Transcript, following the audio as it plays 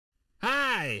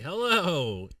Hi,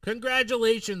 hello.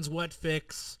 Congratulations,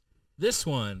 Whatfix. This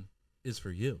one is for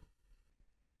you.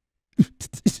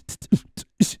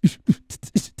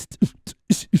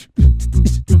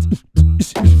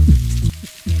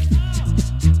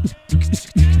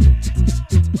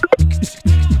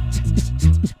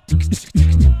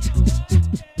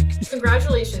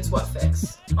 Congratulations,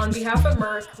 Whatfix. On behalf of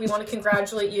Merck, we want to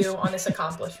congratulate you on this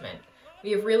accomplishment. We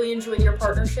have really enjoyed your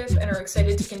partnership and are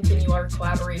excited to continue our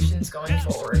collaborations going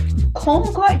forward.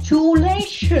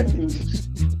 Congratulations!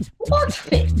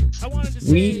 Whatfix?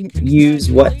 We use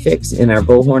Whatfix in our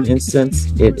Bullhorn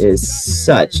instance. It is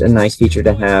such a nice feature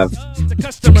to have. The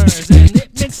customers, and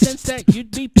it makes sense that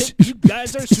you'd be picked. You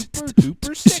guys are super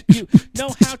duper sick. You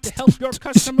know how to help your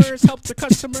customers, help the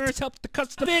customers, help the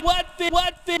customers.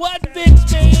 Whatfix, baby.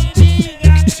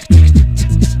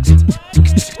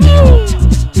 Woo!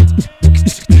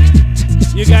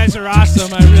 You guys are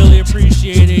awesome. I really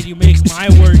appreciate it. You make my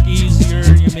work easier.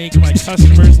 You make my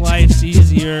customers' lives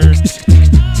easier.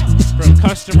 From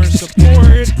customer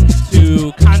support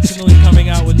to constantly coming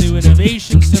out with new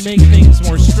innovations to make things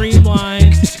more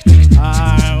streamlined.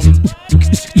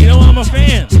 You know, I'm a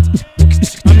fan.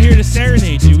 I'm here to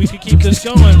serenade you. We could keep this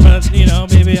going, but, you know,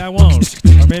 maybe I won't.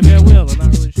 Or maybe I will. I'm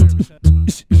not really sure.